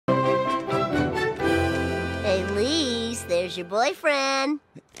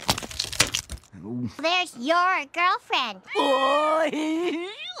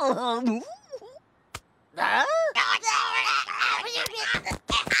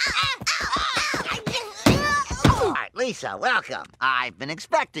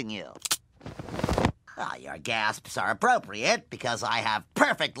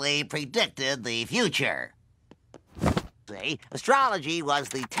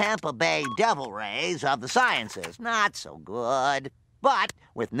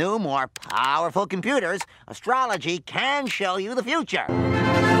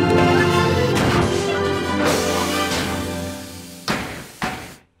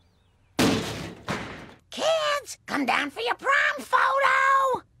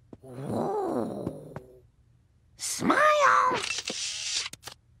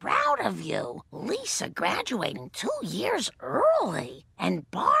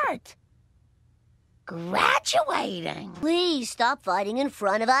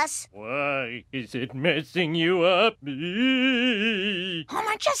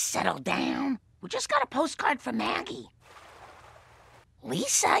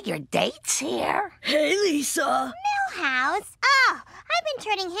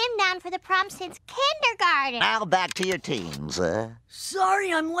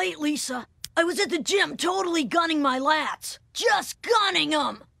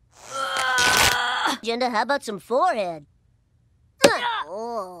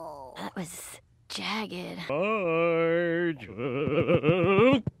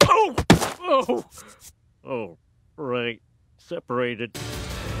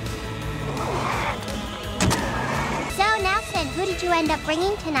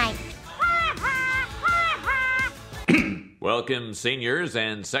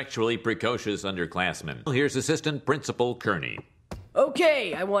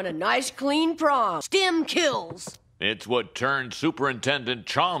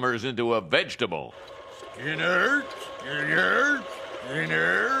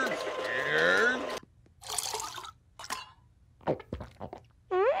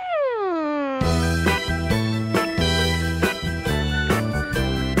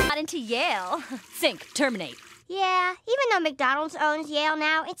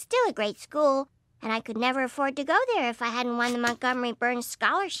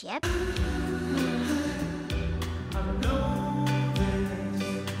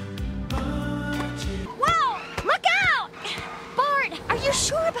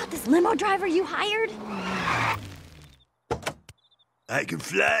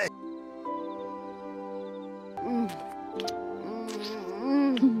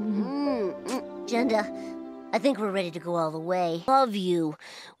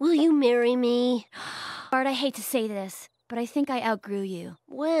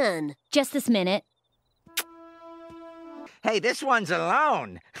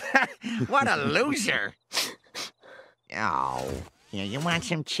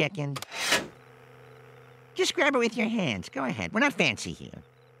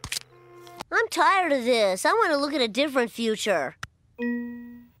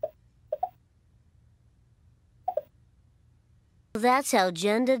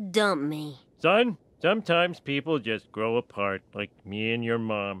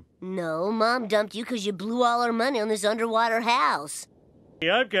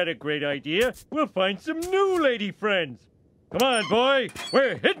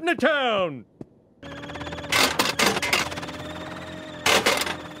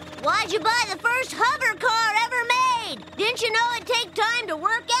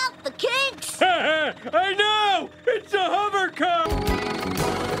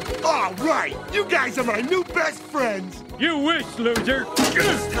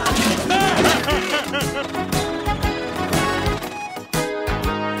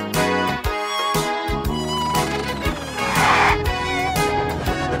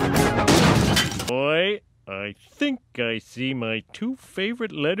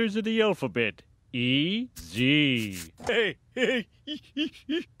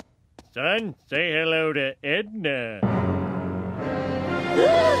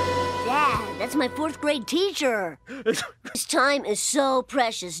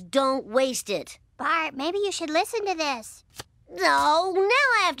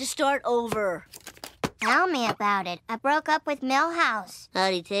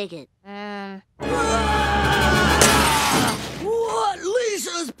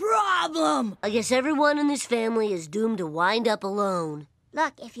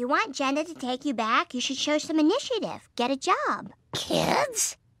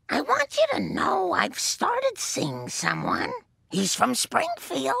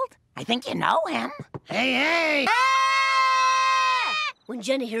When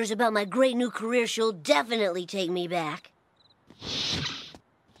Jenna hears about my great new career, she'll definitely take me back.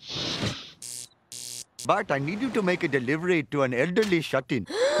 Bart, I need you to make a delivery to an elderly shut-in.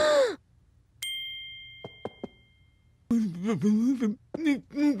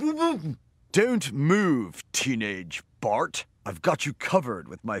 Don't move, teenage Bart. I've got you covered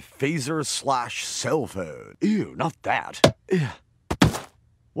with my phaser/cell phone. Ew, not that. Ew.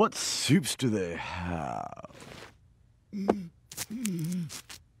 What soups do they have?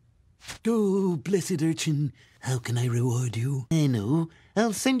 Oh, blessed urchin, how can I reward you? I know.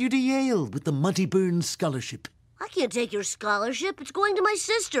 I'll send you to Yale with the Monty Burns Scholarship. I can't take your scholarship. It's going to my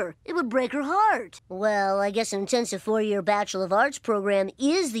sister. It would break her heart. Well, I guess an intensive 4-year Bachelor of Arts program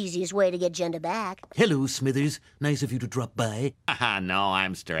is the easiest way to get Jenna back. Hello, Smithers. Nice of you to drop by. No,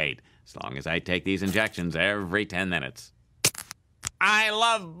 I'm straight. As long as I take these injections every 10 minutes. I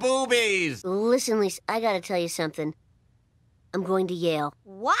love boobies! Listen, Lisa, I gotta tell you something. I'm going to Yale.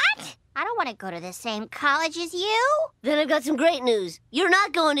 What? I don't want to go to the same college as you. Then I've got some great news. You're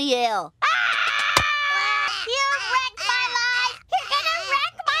not going to Yale. You wrecked my life! You're gonna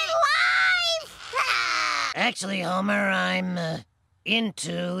wreck my life! Actually, Homer, I'm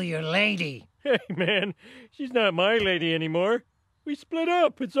into your lady. Hey, man, she's not my lady anymore. We split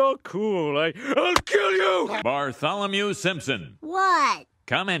up. It's all cool. I'll kill you! Bartholomew Simpson, What?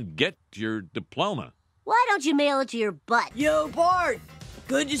 come and get your diploma. Why don't you mail it to your butt? Yo, Bart!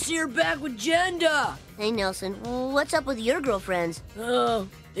 Good to see her back with Jenda. Hey, Nelson, what's up with your girlfriends? Oh,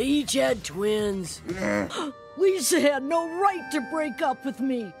 they each had twins. Lisa had no right to break up with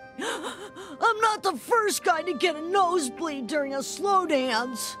me. I'm not the first guy to get a nosebleed during a slow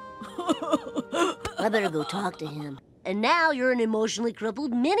dance. I better go talk to him. And now you're an emotionally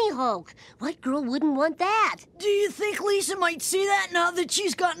crippled mini-Hulk. What girl wouldn't want that? Do you think Lisa might see that now that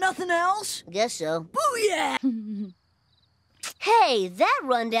she's got nothing else? Guess so. Booyah! Hey, that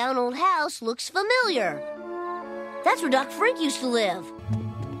rundown old house looks familiar. That's where Doc Frink used to live.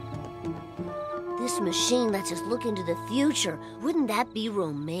 This machine lets us look into the future. Wouldn't that be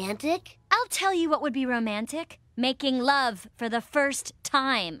romantic? I'll tell you what would be romantic. Making love for the first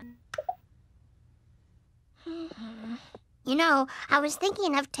time. You know, I was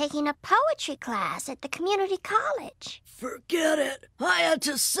thinking of taking a poetry class at the community college. Forget it. I had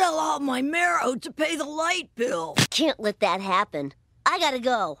to sell out my marrow to pay the light bill. Can't let that happen. I gotta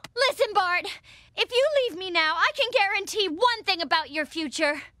go. Listen, Bart. If you leave me now, I can guarantee one thing about your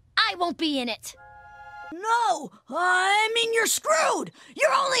future. I won't be in it. No, I mean you're screwed.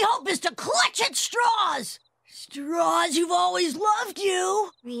 Your only hope is to clutch at straws. Straws who've always loved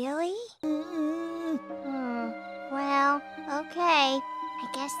you. Really? Well, okay. I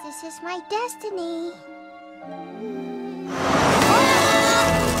guess this is my destiny.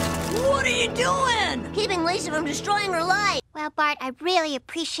 What are you doing? Keeping Lisa from destroying her life. Well, Bart, I really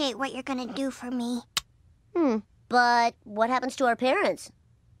appreciate what you're gonna do for me. But what happens to our parents?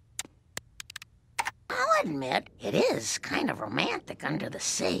 I'll admit, it is kind of romantic under the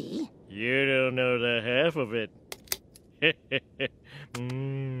sea. You don't know the half of it.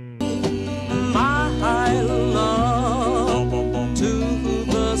 My love to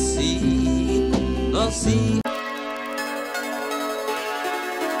the sea